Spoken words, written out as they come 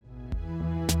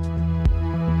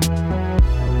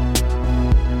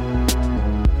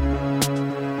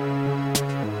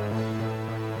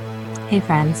Hey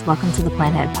friends, welcome to the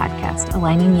Planthead Podcast,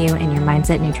 aligning you in your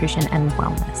mindset, nutrition, and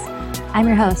wellness. I'm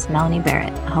your host, Melanie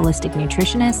Barrett, a holistic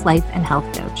nutritionist, life, and health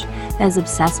coach that is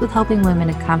obsessed with helping women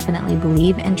to confidently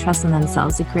believe and trust in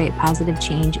themselves to create positive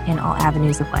change in all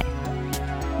avenues of life.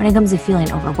 When it comes to feeling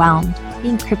overwhelmed,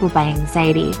 being crippled by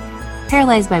anxiety,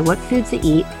 paralyzed by what foods to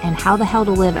eat, and how the hell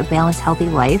to live a balanced, healthy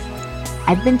life,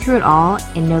 I've been through it all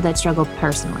and know that struggle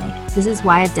personally. This is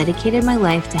why I've dedicated my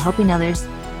life to helping others,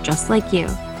 just like you,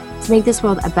 to make this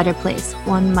world a better place,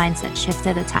 one mindset shift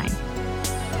at a time.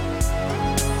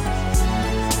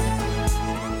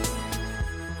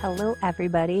 Hello,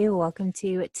 everybody. Welcome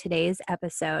to today's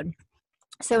episode.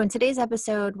 So in today's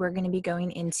episode, we're going to be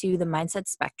going into the mindset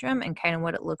spectrum and kind of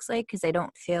what it looks like, because I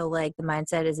don't feel like the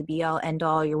mindset is a be-all,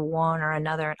 end-all, you're one or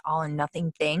another, an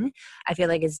all-or-nothing thing. I feel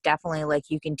like it's definitely like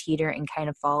you can teeter and kind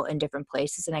of fall in different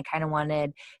places, and I kind of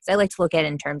wanted, so I like to look at it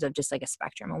in terms of just like a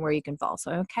spectrum and where you can fall. So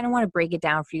I kind of want to break it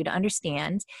down for you to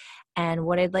understand. And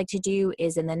what I'd like to do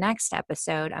is in the next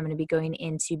episode, I'm going to be going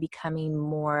into becoming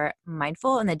more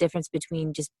mindful and the difference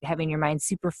between just having your mind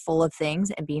super full of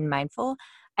things and being mindful.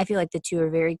 I feel like the two are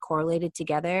very correlated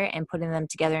together, and putting them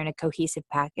together in a cohesive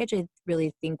package, I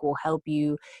really think will help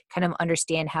you kind of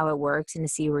understand how it works and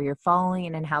to see where you're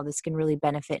falling and how this can really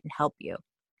benefit and help you.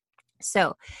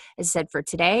 So, as I said, for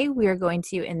today, we are going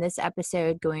to, in this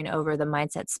episode, going over the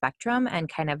mindset spectrum and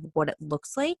kind of what it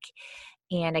looks like.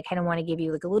 And I kind of want to give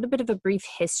you like a little bit of a brief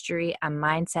history on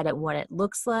mindset and what it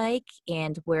looks like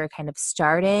and where it kind of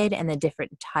started and the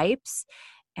different types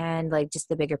and like just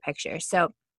the bigger picture.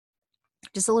 So,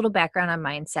 just a little background on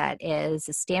mindset is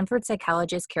Stanford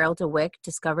psychologist Carol Dweck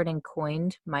discovered and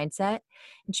coined mindset,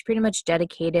 and she pretty much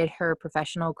dedicated her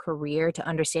professional career to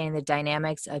understanding the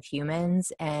dynamics of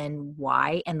humans and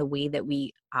why and the way that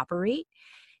we operate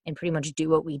and pretty much do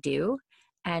what we do.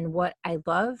 And what I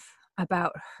love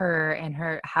about her and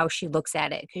her how she looks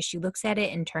at it, because she looks at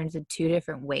it in terms of two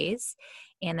different ways,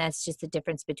 and that's just the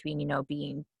difference between,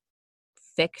 being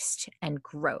fixed and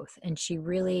growth. And she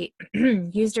really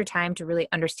used her time to really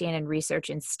understand and research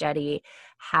and study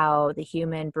how the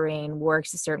human brain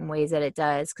works the certain ways that it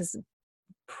does. Because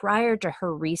prior to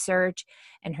her research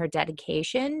and her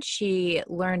dedication, she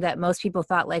learned that most people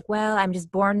thought like, well, I'm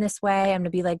just born this way. I'm going to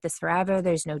be like this forever.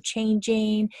 There's no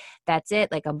changing. That's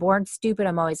it. Like, I'm born stupid.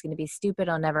 I'm always going to be stupid.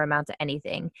 I'll never amount to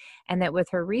anything. And that with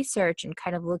her research and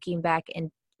kind of looking back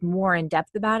and more in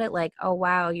depth about it, like, oh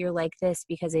wow, you're like this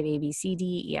because of A, B, C,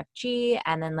 D, E, F, G.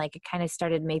 And then like it kind of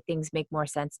started to make things make more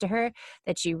sense to her,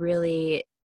 that she really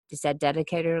just had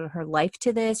dedicated her life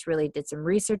to this, really did some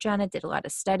research on it, did a lot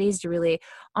of studies to really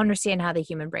understand how the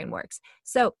human brain works.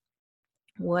 So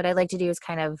what I'd like to do is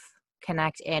kind of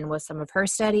connect in with some of her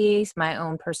studies, my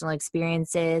own personal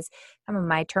experiences, some of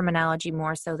my terminology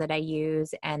more so that I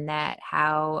use, and that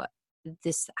how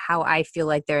I feel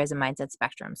like there is a mindset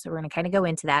spectrum. So we're going to kind of go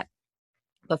into that.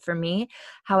 But for me,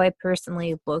 how I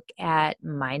personally look at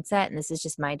mindset, and this is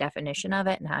just my definition of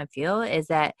it and how I feel, is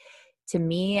that to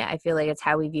me, I feel like it's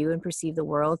how we view and perceive the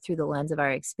world through the lens of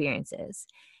our experiences.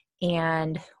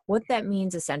 And what that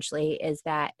means essentially is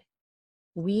that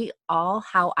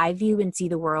how I view and see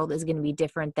the world is going to be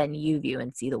different than you view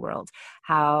and see the world,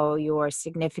 how your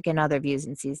significant other views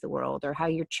and sees the world, or how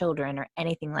your children, or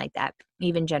anything like that.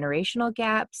 Even generational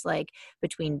gaps, like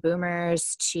between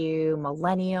boomers to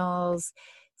millennials.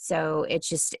 So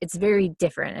it's very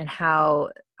different in how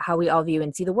we all view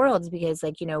and see the world, because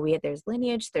there's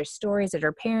lineage, there's stories that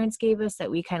our parents gave us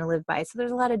that we kind of live by. So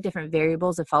there's a lot of different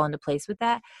variables that fall into place with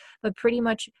that, but pretty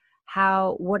much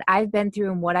what I've been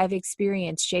through and what I've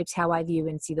experienced shapes how I view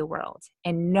and see the world.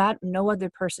 And no other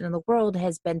person in the world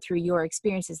has been through your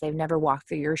experiences. They've never walked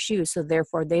through your shoes. So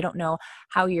therefore they don't know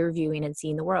how you're viewing and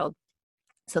seeing the world.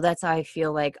 So that's how I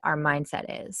feel like our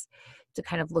mindset is, to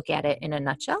kind of look at it in a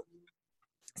nutshell.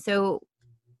 So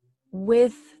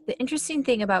with the interesting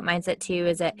thing about mindset too,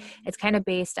 is that it's kind of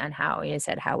based on how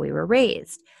we were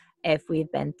raised. If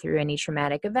we've been through any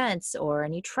traumatic events or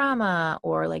any trauma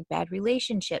or like bad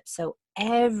relationships. So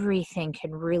everything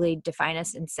can really define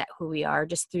us and set who we are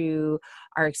just through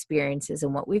our experiences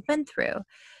and what we've been through.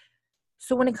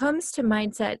 So when it comes to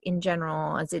mindset in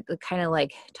general, as it kind of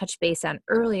like touched base on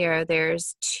earlier,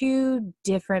 there's two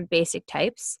different basic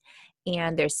types.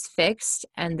 And there's fixed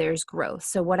and there's growth.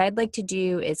 So what I'd like to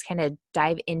do is kind of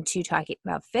dive into talking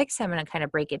about fixed. I'm going to kind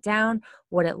of break it down,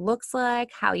 what it looks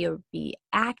like, how you'll be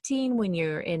acting when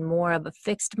you're in more of a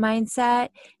fixed mindset,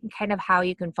 and kind of how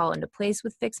you can fall into place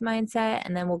with fixed mindset.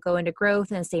 And then we'll go into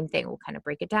growth, and the same thing. We'll kind of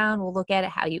break it down. We'll look at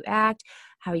it, how you act,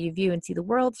 how you view and see the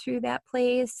world through that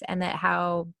place, and that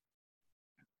how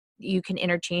you can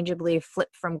interchangeably flip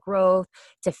from growth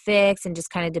to fix, and just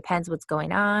kind of depends what's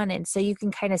going on. And so you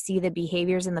can kind of see the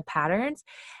behaviors and the patterns.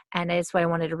 And that's why I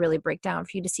wanted to really break down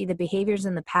for you to see the behaviors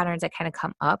and the patterns that kind of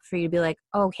come up for you to be like,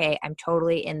 okay, I'm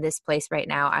totally in this place right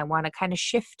now. I want to kind of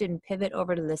shift and pivot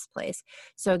over to this place.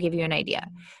 So I'll give you an idea.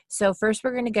 So first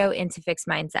we're going to go into fixed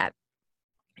mindset.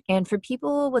 And for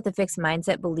people with a fixed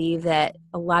mindset, believe that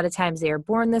a lot of times they are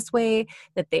born this way,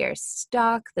 that they are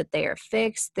stuck, that they are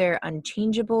fixed, they're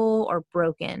unchangeable or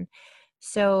broken.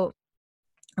 So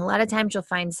a lot of times you'll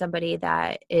find somebody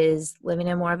that is living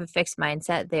in more of a fixed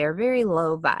mindset. They're very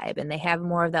low vibe and they have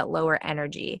more of that lower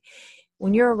energy.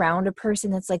 When you're around a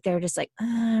person that's like, they're just like,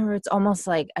 or it's almost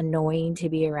like annoying to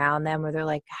be around them, where they're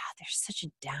like, God, they're such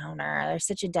a downer. They're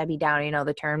such a Debbie Downer,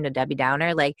 the term, the Debbie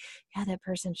Downer. Like, yeah, that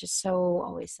person's just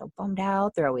always so bummed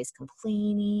out. They're always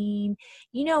complaining.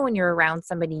 When you're around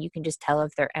somebody, you can just tell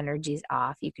if their energy's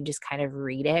off. You can just kind of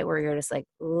read it, where you're just like,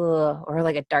 ugh, or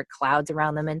like a dark clouds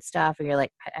around them and stuff. And you're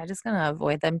like, I'm just going to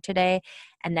avoid them today.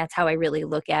 And that's how I really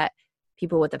look at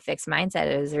people with a fixed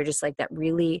mindset, is they're just like that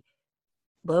really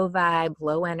low vibe,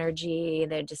 low energy.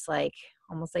 They're just like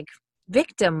almost like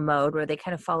victim mode, where they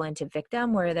kind of fall into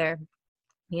victim, where they're,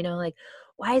 like,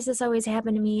 why is this always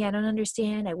happen to me? I don't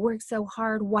understand. I work so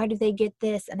hard. Why do they get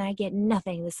this and I get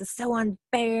nothing? This is so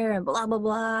unfair, and blah, blah,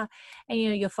 blah. And,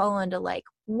 you'll fall into like,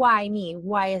 why me?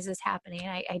 Why is this happening?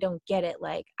 I don't get it.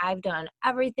 Like, I've done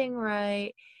everything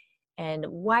right. And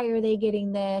why are they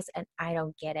getting this? And I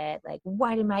don't get it. Like,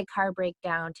 why did my car break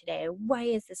down today? Why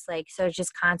is this like, so it's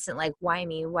just constant, like, why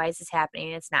me? Why is this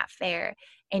happening? It's not fair.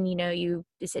 And, you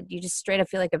said, you just straight up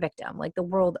feel like a victim, like the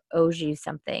world owes you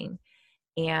something.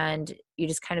 And you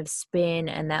just kind of spin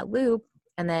in that loop.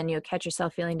 And then you'll catch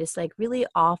yourself feeling just like really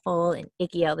awful and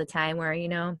icky all the time, where,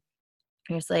 you're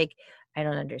just like, I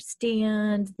don't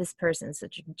understand. This person's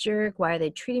such a jerk. Why are they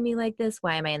treating me like this?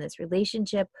 Why am I in this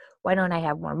relationship? Why don't I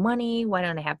have more money? Why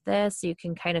don't I have this? So you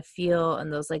can kind of feel in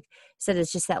those, like I said,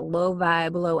 it's just that low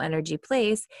vibe, low energy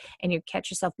place. And you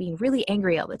catch yourself being really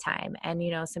angry all the time. And,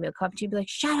 somebody will come up to you and be like,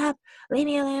 shut up, leave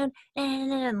me alone.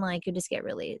 And like, you just get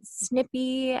really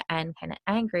snippy and kind of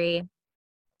angry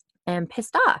and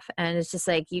pissed off. And it's just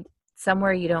like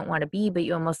somewhere you don't want to be, but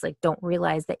you almost like don't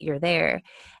realize that you're there.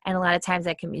 And a lot of times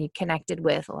that can be connected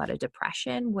with a lot of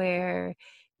depression, where,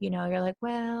 you're like,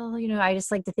 well, I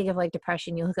just like to think of like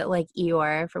depression. You look at like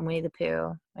Eeyore from Winnie the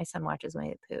Pooh. My son watches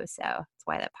Winnie the Pooh, so that's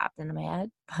why that popped into my head.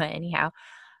 But anyhow,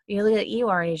 you look at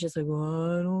Eeyore and he's just like,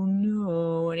 well, I don't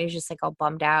know. And he's just like all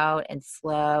bummed out and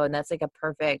slow. And that's like a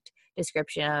perfect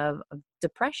description of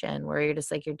depression, where you're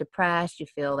just like, you're depressed, you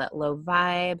feel that low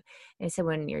vibe. And so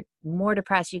when you're more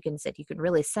depressed, you can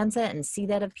really sense it and see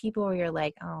that of people, where you're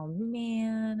like, oh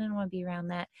man, I don't want to be around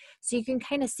that. So you can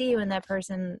kind of see when that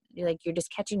person, you're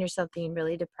just catching yourself being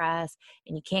really depressed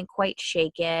and you can't quite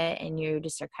shake it. And you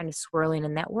just are kind of swirling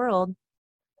in that world.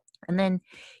 And then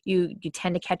you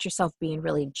tend to catch yourself being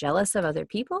really jealous of other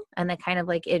people. And that kind of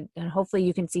like it, and hopefully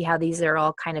you can see how these are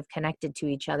all kind of connected to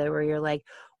each other, where you're like,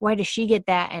 why does she get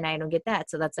that and I don't get that?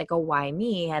 So that's like, oh, why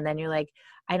me? And then you're like,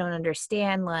 I don't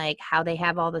understand like how they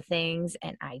have all the things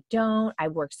and I don't. I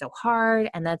work so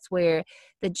hard. And that's where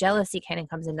the jealousy kind of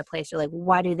comes into place. You're like,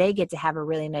 why do they get to have a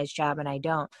really nice job and I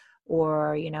don't?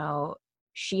 Or,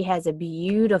 she has a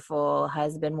beautiful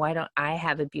husband. Why don't I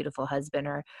have a beautiful husband?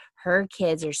 Or her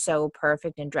kids are so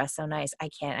perfect and dress so nice. I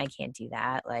can't do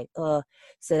that. Like, oh,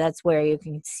 so that's where you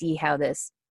can see how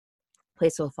this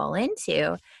place will fall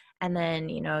into. And then,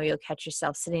 you'll catch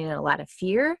yourself sitting in a lot of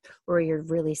fear, where you're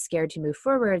really scared to move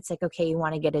forward. It's like, okay, you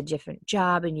want to get a different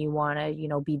job and you want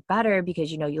to, be better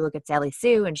because, you look at Sally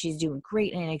Sue and she's doing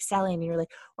great and excelling. And you're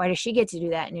like, why does she get to do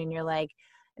that? And then you're like,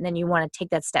 and then you want to take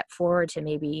that step forward to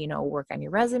maybe, work on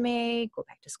your resume, go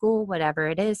back to school, whatever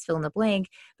it is, fill in the blank.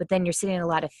 But then you're sitting in a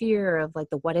lot of fear of like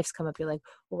the what ifs come up. You're like,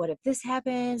 well, what if this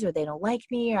happens, or they don't like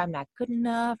me, or I'm not good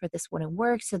enough, or this wouldn't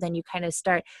work. So then you kind of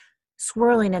start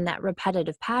swirling in that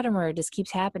repetitive pattern where it just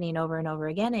keeps happening over and over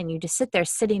again. And you just sit there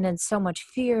sitting in so much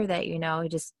fear that, you're not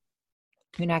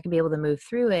going to be able to move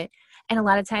through it. And a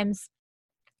lot of times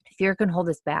fear can hold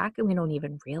us back and we don't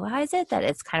even realize it, that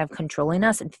it's kind of controlling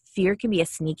us. And fear can be a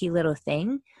sneaky little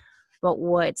thing. But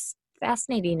what's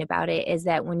fascinating about it is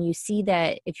that when you see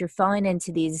that if you're falling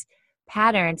into these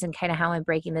patterns, and kind of how I'm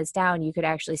breaking this down, you could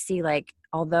actually see like,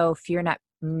 although fear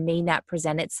may not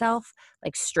present itself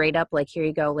like straight up, like here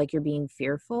you go, like you're being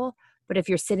fearful. But if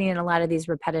you're sitting in a lot of these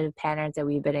repetitive patterns that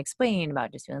we've been explaining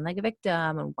about, just feeling like a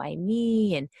victim and why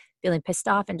me, and feeling pissed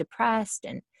off and depressed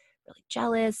and really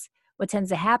jealous, what tends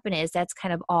to happen is that's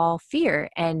kind of all fear,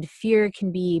 and fear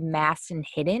can be masked and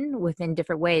hidden within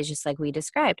different ways, just like we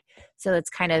described. So it's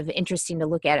kind of interesting to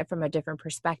look at it from a different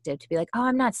perspective, to be like, oh,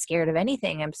 I'm not scared of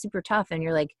anything, I'm super tough. And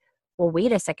you're like, well,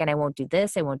 wait a second, I won't do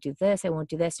this, I won't do this, I won't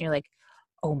do this. And you're like,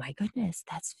 oh my goodness,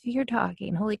 that's fear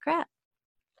talking. Holy crap.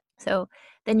 So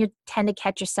then you tend to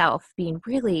catch yourself being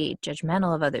really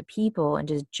judgmental of other people and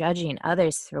just judging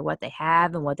others for what they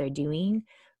have and what they're doing.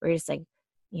 Where it's like,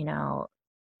 you know,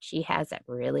 she has that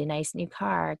really nice new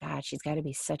car. God, she's got to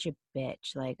be such a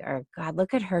bitch. Like, or God,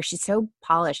 look at her. She's so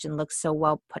polished and looks so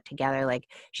well put together. Like,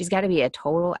 she's got to be a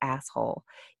total asshole,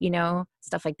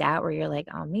 stuff like that, where you're like,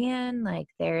 oh man, like,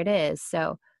 there it is.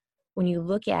 So when you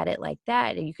look at it like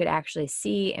that, you could actually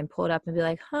see and pull it up and be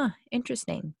like, huh,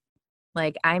 interesting.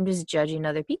 Like, I'm just judging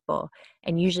other people.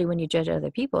 And usually when you judge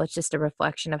other people, it's just a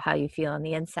reflection of how you feel on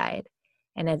the inside.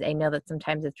 And as I know that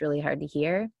sometimes it's really hard to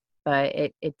hear, but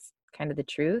it's kind of the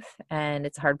truth, and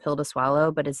it's a hard pill to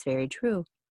swallow, but it's very true.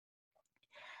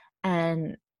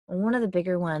 And one of the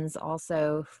bigger ones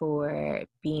also for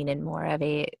being in more of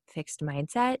a fixed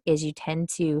mindset is you tend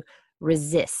to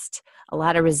resist. A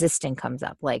lot of resistance comes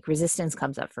up, like resistance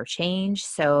comes up for change.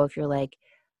 So if you're like,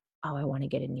 oh, I want to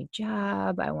get a new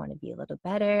job, I want to be a little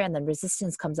better. And then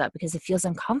resistance comes up because it feels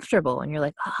uncomfortable. And you're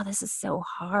like, oh, this is so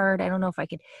hard. I don't know if I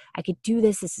could do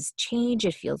this. This is change.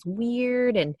 It feels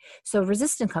weird. And so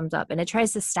resistance comes up and it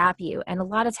tries to stop you. And a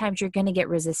lot of times you're going to get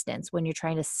resistance when you're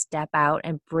trying to step out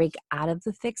and break out of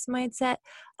the fixed mindset.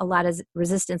 A lot of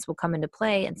resistance will come into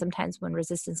play. And sometimes when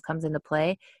resistance comes into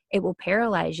play, it will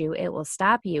paralyze you. It will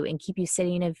stop you and keep you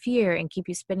sitting in fear and keep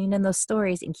you spinning in those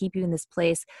stories and keep you in this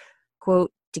place,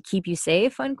 quote, to keep you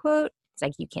safe, unquote. It's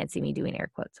like, you can't see me doing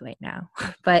air quotes right now.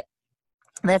 But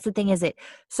that's the thing, is that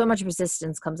so much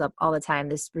resistance comes up all the time.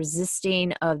 This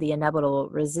resisting of the inevitable,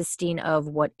 resisting of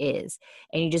what is,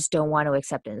 and you just don't want to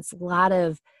accept it. It's a lot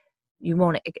of, you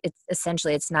won't, it's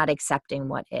essentially, it's not accepting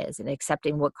what is and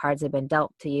accepting what cards have been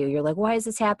dealt to you. You're like, why is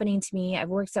this happening to me? I've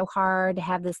worked so hard to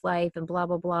have this life and blah,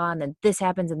 blah, blah. And then this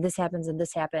happens and this happens and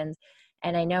this happens.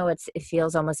 And I know it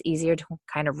feels almost easier to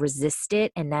kind of resist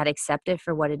it and not accept it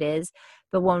for what it is.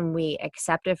 But when we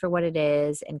accept it for what it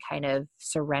is and kind of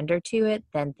surrender to it,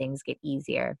 then things get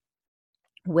easier.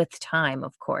 With time,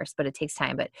 of course, but it takes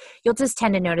time. But you'll just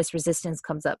tend to notice resistance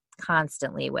comes up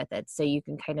constantly with it. So you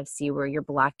can kind of see where you're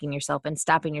blocking yourself and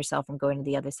stopping yourself from going to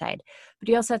the other side. But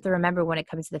you also have to remember, when it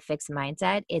comes to the fixed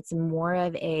mindset, it's more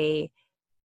of a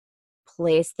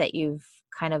place that you've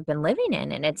kind of been living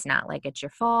in, and it's not like it's your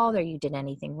fault or you did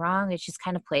anything wrong. It's just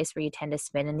kind of place where you tend to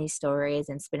spin in these stories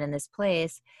and spin in this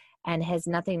place, and has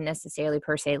nothing necessarily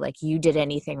per se like you did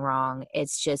anything wrong.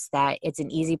 It's just that it's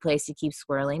an easy place to keep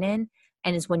swirling in.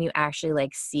 And it's when you actually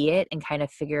like see it and kind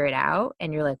of figure it out,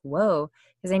 and you're like, whoa.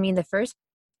 Because I mean, the first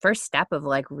step of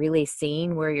like really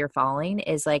seeing where you're falling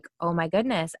is like, oh my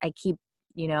goodness, I keep,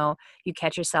 you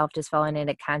catch yourself just falling in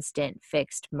a constant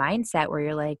fixed mindset where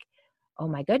you're like, oh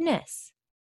my goodness,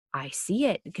 I see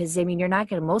it. Because I mean, you're not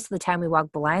going to, most of the time we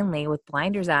walk blindly with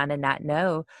blinders on and not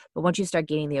know. But once you start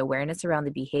gaining the awareness around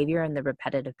the behavior and the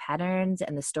repetitive patterns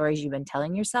and the stories you've been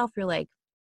telling yourself, you're like,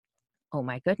 oh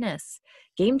my goodness,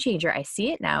 game changer. I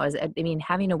see it now.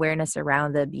 Having awareness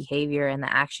around the behavior and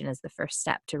the action is the first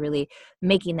step to really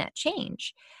making that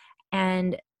change.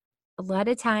 And a lot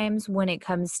of times when it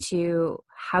comes to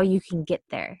how you can get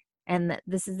there, and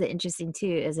this is the interesting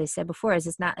too, as I said before, is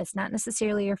it's not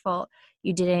necessarily your fault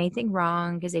you did anything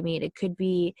wrong. Because I mean, it could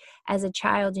be as a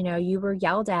child, you were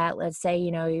yelled at. Let's say,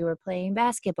 you were playing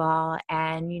basketball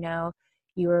and,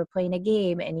 you were playing a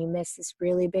game and you missed this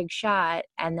really big shot.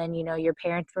 And then, your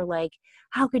parents were like,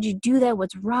 how could you do that?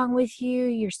 What's wrong with you?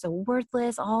 You're so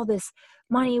worthless. All this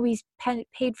money we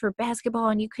paid for basketball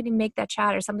and you couldn't make that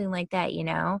shot, or something like that,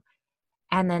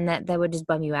 and then that would just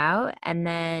bum you out. And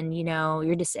then,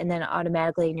 you're just, and then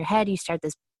automatically in your head, you start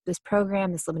this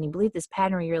program, this limiting belief, this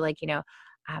pattern where you're like,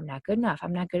 I'm not good enough.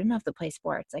 I'm not good enough to play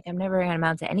sports. Like, I'm never going to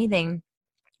amount to anything,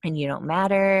 and you don't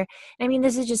matter. I mean,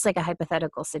 this is just like a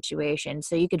hypothetical situation.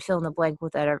 So you could fill in the blank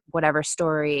with whatever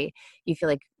story you feel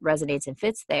like resonates and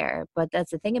fits there. But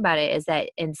that's the thing about it, is that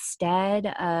instead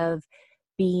of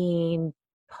being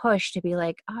pushed to be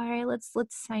like, all right, let's,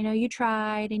 I know you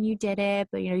tried and you did it,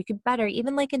 but you could better.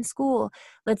 Even like in school,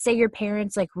 let's say your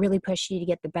parents like really pushed you to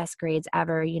get the best grades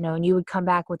ever, and you would come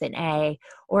back with an A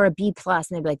or a B plus,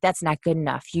 and they'd be like, that's not good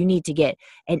enough. You need to get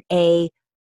an A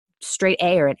straight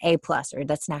A or an A plus, or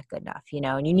that's not good enough,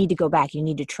 and you need to go back, you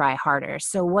need to try harder.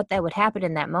 So what that would happen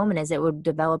in that moment is it would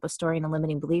develop a story and a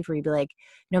limiting belief where you'd be like,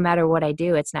 no matter what I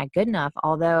do, it's not good enough.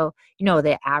 Although,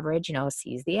 the average,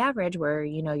 sees the average where,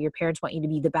 your parents want you to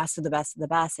be the best of the best of the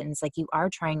best. And it's like, you are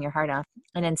trying your heart off.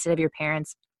 And instead of your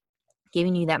parents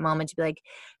giving you that moment to be like,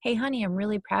 hey honey, I'm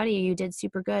really proud of you, you did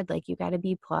super good, like you got a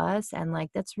B plus, and like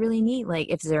that's really neat, like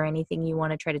if there anything you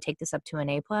want to try to take this up to an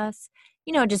A plus,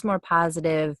 just more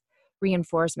positive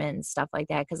reinforcement and stuff like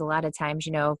that. Because a lot of times,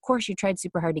 of course you tried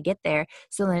super hard to get there,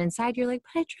 so then inside you're like,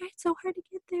 but I tried so hard to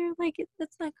get there, like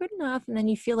that's not good enough. And then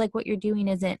you feel like what you're doing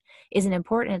isn't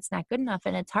important, it's not good enough,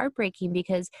 and it's heartbreaking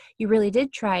because you really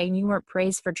did try and you weren't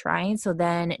praised for trying. So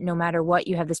then no matter what,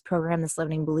 you have this program, this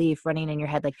limiting belief running in your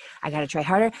head, like, I got to try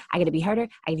harder, I got to be harder,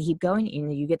 I got to keep going.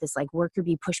 You get this like worker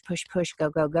bee, push, push, push, go,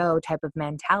 go, go type of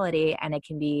mentality. And it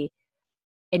can be,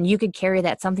 and you could carry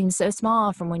that, something so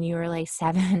small from when you were like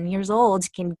 7 years old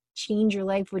can change your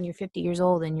life when you're 50 years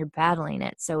old and you're battling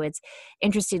it. So it's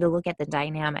interesting to look at the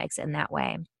dynamics in that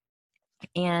way.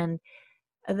 And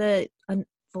the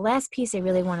last piece I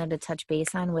really wanted to touch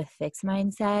base on with fixed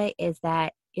mindset is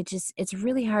that it's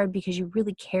really hard because you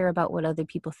really care about what other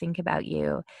people think about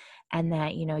you, and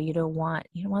that you don't want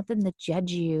them to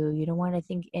judge you, you don't want to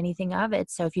think anything of it.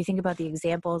 So if you think about the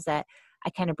examples that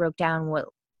I kind of broke down, what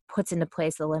puts into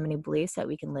place the limiting beliefs that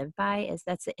we can live by, is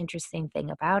that's the interesting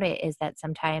thing about it, is that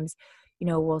sometimes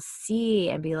we'll see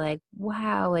and be like,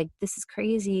 wow, like this is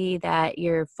crazy that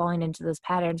you're falling into those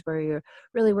patterns where you're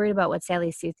really worried about what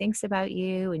Sally Sue thinks about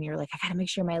you. And you're like, I got to make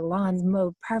sure my lawn's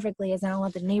mowed perfectly, as I don't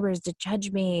want the neighbors to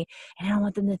judge me, and I don't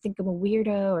want them to think I'm a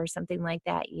weirdo or something like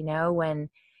that, when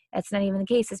that's not even the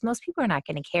case, is most people are not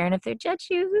going to care. And if they judge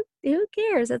you, who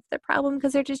cares? That's their problem,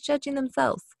 because they're just judging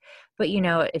themselves. But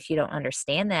if you don't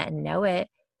understand that and know it,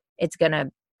 it's going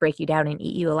to break you down and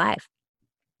eat you alive.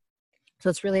 So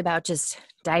it's really about just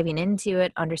diving into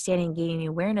it, understanding, gaining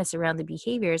awareness around the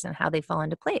behaviors and how they fall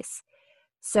into place.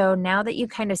 So now that you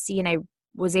kind of see, and I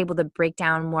was able to break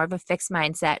down more of a fixed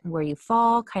mindset and where you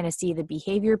fall, kind of see the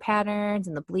behavior patterns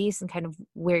and the beliefs and kind of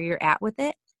where you're at with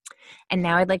it. And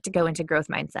now I'd like to go into growth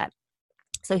mindset.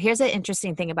 So here's an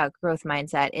interesting thing about growth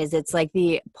mindset is it's like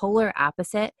the polar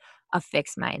opposite of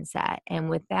fixed mindset. And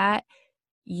with that,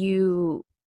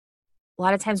 a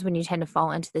lot of times when you tend to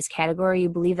fall into this category, you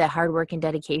believe that hard work and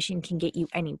dedication can get you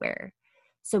anywhere.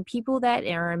 So people that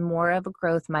are in more of a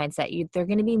growth mindset, they're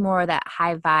going to be more of that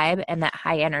high vibe and that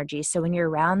high energy. So when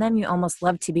you're around them, you almost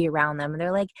love to be around them. And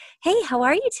they're like, hey, how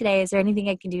are you today? Is there anything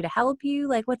I can do to help you?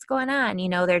 Like, what's going on?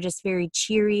 They're just very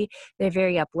cheery. They're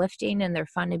very uplifting, and they're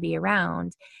fun to be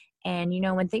around. And,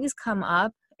 when things come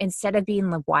up, instead of being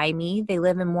like, why me? They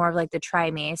live in more of like the try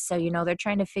me. So, they're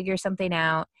trying to figure something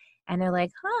out. And they're like,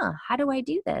 how do I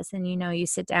do this? And, you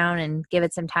sit down and give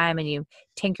it some time and you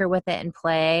tinker with it and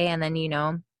play. And then, you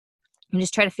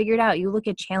just try to figure it out. You look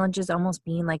at challenges almost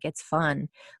being like it's fun.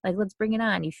 Like, let's bring it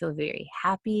on. You feel very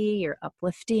happy. You're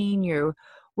uplifting. You're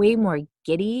way more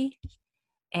giddy.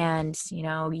 And,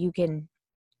 you can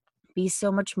be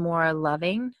so much more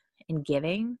loving and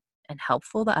giving and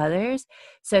helpful to others.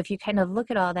 So if you kind of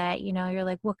look at all that, you're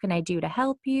like, what can I do to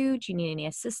help you? Do you need any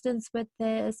assistance with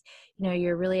this?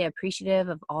 You're really appreciative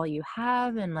of all you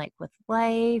have and like with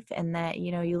life, and that,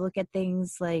 you look at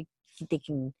things like they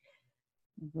can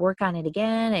work on it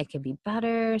again. It can be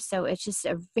better. So it's just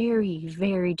a very,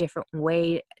 very different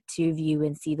way to view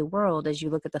and see the world. As you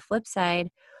look at the flip side,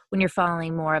 when you're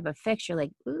following more of a fix, you're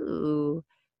like, ooh,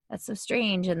 that's so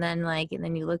strange. And then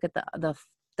you look at the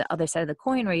other side of the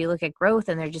coin where you look at growth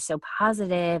and they're just so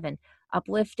positive and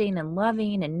uplifting and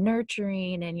loving and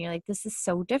nurturing. And you're like, this is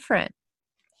so different.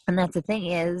 And that's the thing,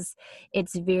 is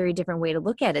it's a very different way to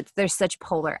look at it. There's such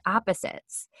polar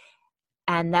opposites.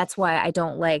 And that's why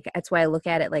I look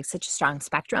at it like such a strong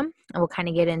spectrum. And we'll kind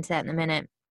of get into that in a minute.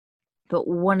 But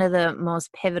one of the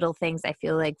most pivotal things I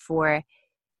feel like for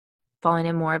falling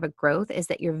in more of a growth is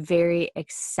that you're very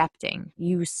accepting.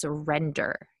 You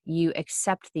surrender. You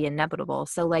accept the inevitable.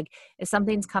 So like if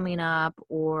something's coming up,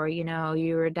 or, you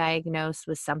were diagnosed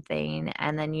with something,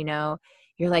 and then,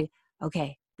 you're like,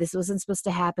 okay, this wasn't supposed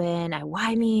to happen.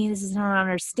 Why me? This is not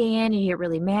understand. You get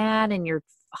really mad and you're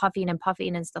huffing and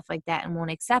puffing and stuff like that and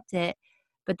won't accept it.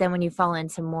 But then when you fall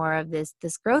into more of this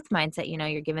growth mindset,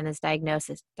 you're given this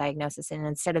diagnosis, and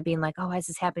instead of being like, oh, why is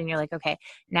this happening? You're like, okay,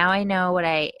 now I know what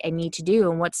I need to do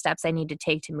and what steps I need to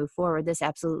take to move forward. This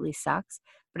absolutely sucks,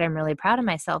 but I'm really proud of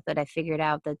myself that I figured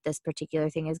out that this particular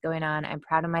thing is going on. I'm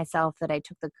proud of myself that I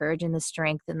took the courage and the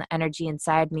strength and the energy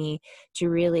inside me to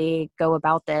really go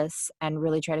about this and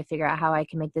really try to figure out how I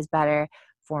can make this better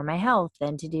for my health,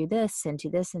 and to do this and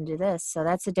do this and do this. So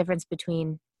that's the difference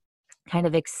between kind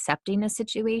of accepting a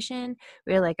situation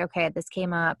where you're like, okay, this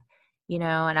came up, and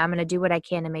I'm going to do what I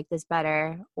can to make this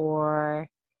better. Or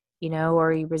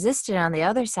you resist it on the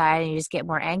other side and you just get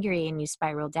more angry and you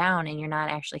spiral down and you're not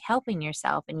actually helping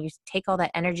yourself. And you take all that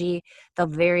energy, the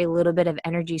very little bit of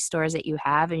energy stores that you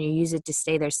have, and you use it to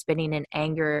stay there spinning in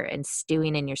anger and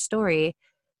stewing in your story.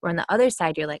 Where on the other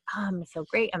side, you're like, oh, I'm going to feel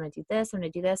great. I'm going to do this. I'm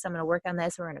going to do this. I'm going to work on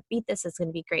this. We're going to beat this. It's going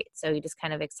to be great. So you just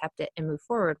kind of accept it and move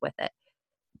forward with it.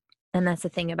 And that's the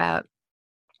thing about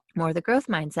more the growth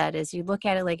mindset is you look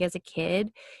at it like as a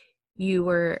kid, you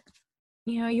were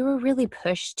really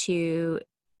pushed to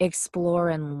explore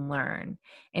and learn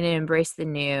and embrace the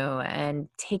new and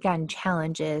take on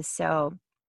challenges. So,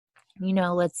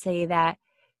 let's say that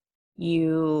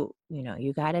you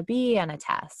got a B on a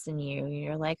test and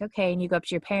you're like, okay, and you go up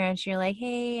to your parents, you're like,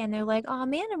 hey, and they're like, oh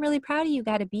man, I'm really proud of you,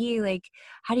 got a B. Like,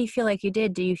 how do you feel like you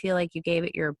did? Do you feel like you gave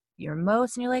it your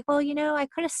most? And you're like, well, I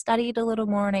could have studied a little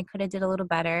more and I could have did a little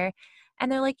better.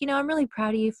 And they're like, I'm really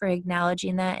proud of you for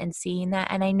acknowledging that and seeing that.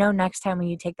 And I know next time when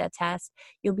you take that test,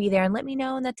 you'll be there and let me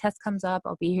know when that test comes up.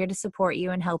 I'll be here to support you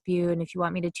and help you. And if you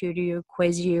want me to tutor you,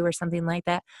 quiz you or something like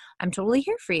that, I'm totally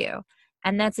here for you.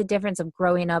 And that's the difference of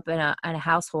growing up in a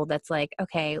household that's like,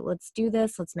 okay, let's do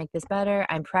this. Let's make this better.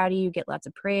 I'm proud of you. Get lots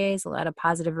of praise, a lot of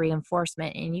positive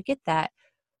reinforcement. And you get that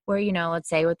where, let's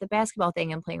say with the basketball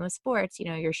thing and playing with sports,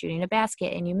 you're shooting a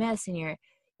basket and you miss and your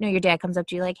dad comes up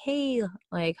to you like, hey,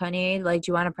 like, honey, like,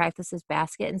 do you want to practice this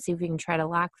basket and see if we can try to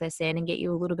lock this in and get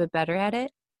you a little bit better at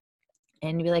it?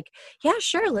 And you'd be like, yeah,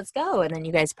 sure, let's go. And then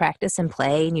you guys practice and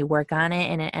play and you work on it.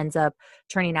 And it ends up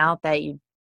turning out that you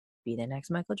be the next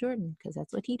Michael Jordan because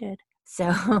that's what he did.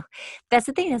 So that's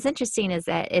the thing that's interesting is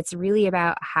that it's really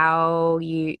about how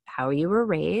you were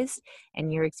raised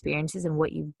and your experiences and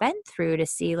what you've been through to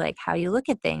see like how you look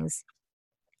at things.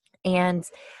 And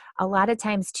a lot of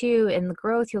times too, in the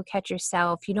growth, you'll catch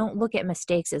yourself, you don't look at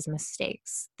mistakes as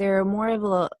mistakes. They're more of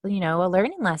a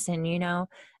learning lesson,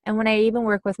 And when I even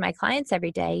work with my clients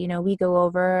every day, we go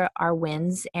over our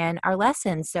wins and our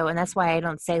lessons. So, and that's why I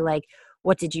don't say like,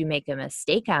 what did you make a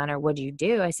mistake on or what did you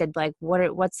do? I said like,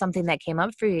 what's something that came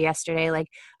up for you yesterday? Like,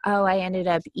 oh, I ended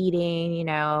up eating,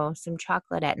 some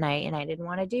chocolate at night and I didn't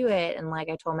want to do it. And like,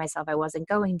 I told myself I wasn't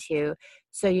going to.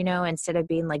 So, instead of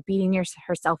being like beating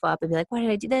herself up and be like, why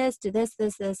did I do this, and this,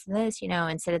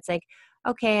 instead it's like,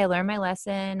 okay, I learned my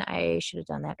lesson. I should have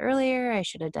done that earlier. I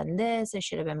should have done this. I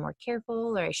should have been more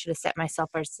careful, or I should have set myself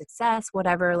for success,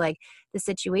 whatever like the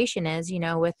situation is,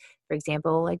 with, for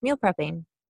example, like meal prepping.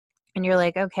 And you're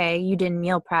like, okay, you didn't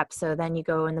meal prep. So then you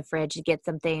go in the fridge to get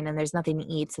something and there's nothing to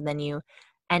eat. So then you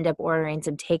end up ordering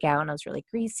some takeout and it was really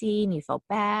greasy and you felt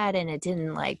bad and it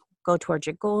didn't like go towards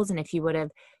your goals. And if you would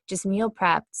have just meal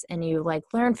prepped and you like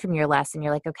learned from your lesson,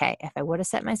 you're like, okay, if I would have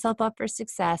set myself up for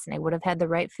success and I would have had the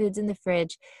right foods in the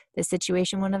fridge, the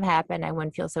situation wouldn't have happened. I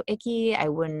wouldn't feel so icky. I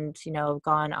wouldn't, have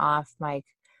gone off my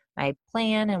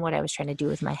plan and what I was trying to do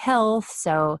with my health.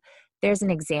 So there's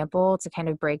an example to kind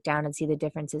of break down and see the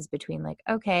differences between like,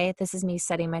 okay, this is me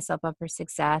setting myself up for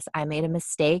success. I made a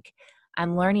mistake.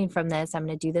 I'm learning from this. I'm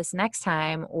going to do this next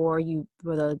time. Or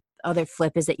the other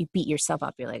flip is that you beat yourself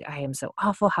up. You're like, I am so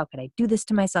awful. How could I do this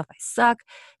to myself? I suck.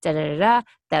 Da da da da.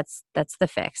 That's the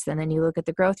fix. And then you look at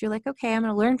the growth. You're like, okay, I'm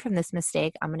going to learn from this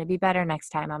mistake. I'm going to be better next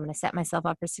time. I'm going to set myself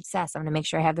up for success. I'm going to make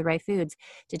sure I have the right foods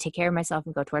to take care of myself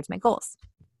and go towards my goals.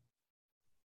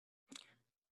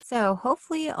 So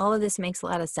hopefully all of this makes a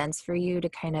lot of sense for you to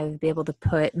kind of be able to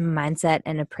put mindset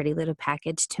in a pretty little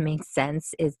package to make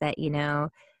sense is that,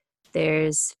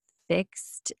 there's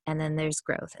fixed and then there's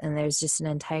growth and there's just an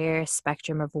entire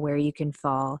spectrum of where you can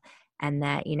fall. And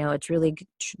that, it's really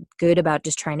good about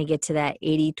just trying to get to that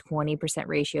 80-20%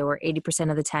 ratio, or 80%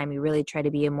 of the time you really try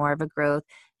to be in more of a growth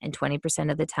and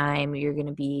 20% of the time you're going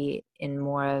to be in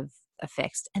more of a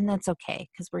fixed. And that's okay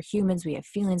because we're humans, we have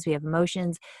feelings, we have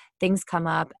emotions, things come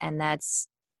up, and that's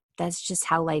just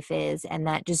how life is. And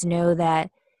that just know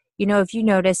that, if you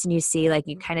notice and you see, like,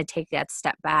 you kind of take that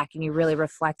step back and you really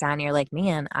reflect on, you're like,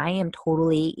 man, I am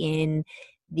totally in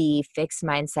the fixed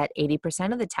mindset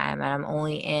 80% of the time. And I'm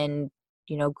only in,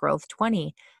 growth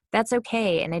 20. That's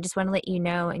okay. And I just want to let you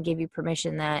know and give you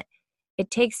permission that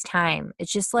it takes time.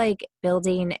 It's just like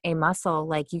building a muscle.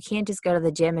 Like you can't just go to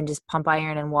the gym and just pump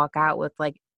iron and walk out with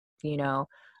like,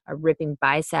 a ripping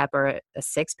bicep or a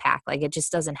six pack. Like it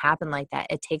just doesn't happen like that.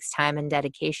 It takes time and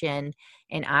dedication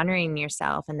and honoring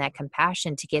yourself and that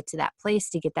compassion to get to that place,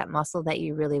 to get that muscle that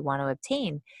you really want to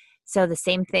obtain. So the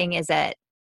same thing is that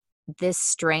this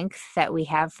strength that we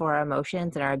have for our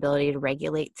emotions and our ability to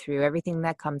regulate through everything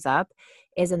that comes up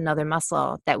is another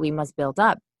muscle that we must build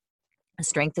up.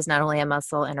 Strength is not only a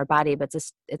muscle in our body, but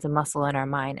it's a muscle in our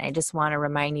mind. I just want to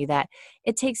remind you that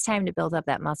it takes time to build up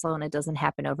that muscle and it doesn't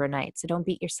happen overnight. So don't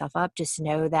beat yourself up. Just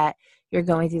know that you're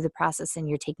going through the process and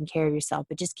you're taking care of yourself.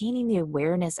 But just gaining the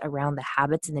awareness around the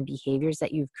habits and the behaviors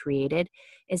that you've created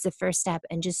is the first step.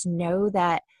 And just know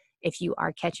that if you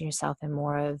are catching yourself in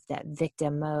more of that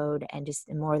victim mode and just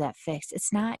in more of that fix,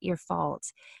 it's not your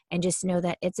fault. And just know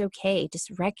that it's okay.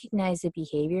 Just recognize the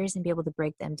behaviors and be able to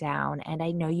break them down. And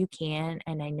I know you can,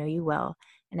 and I know you will.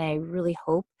 And I really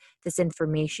hope this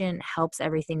information helps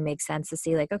everything make sense to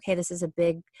see like, okay, this is a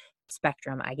big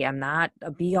spectrum. I'm not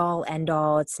a be all end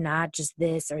all. It's not just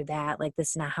this or that. Like, this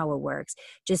is not how it works.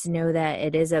 Just know that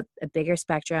it is a bigger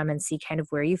spectrum, and see kind of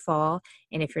where you fall.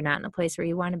 And if you're not in a place where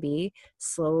you want to be,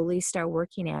 slowly start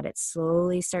working at it.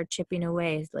 Slowly start chipping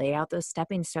away, lay out those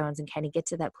stepping stones and kind of get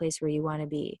to that place where you want to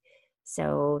be.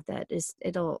 So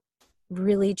it'll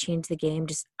really change the game.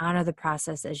 Just honor the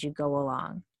process as you go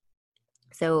along.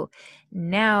 So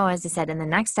now, as I said, in the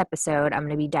next episode, I'm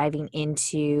going to be diving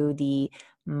into the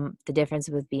difference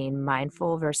with being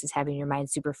mindful versus having your mind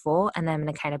super full. And then I'm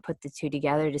going to kind of put the two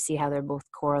together to see how they're both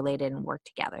correlated and work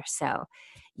together. So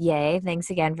yay. Thanks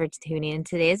again for tuning in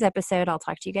today's episode. I'll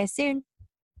talk to you guys soon.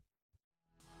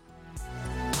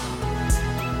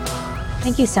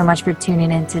 Thank you so much for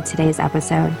tuning in to today's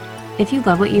episode. If you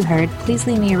love what you heard, please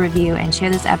leave me a review and share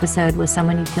this episode with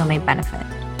someone you feel may benefit.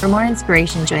 For more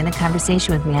inspiration, join the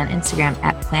conversation with me on Instagram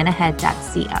at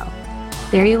planahead.co.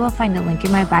 There you will find a link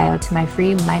in my bio to my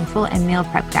free mindful and meal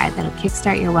prep guide that'll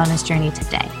kickstart your wellness journey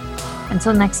today.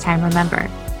 Until next time, remember,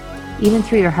 even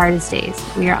through your hardest days,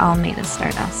 we are all made of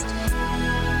stardust.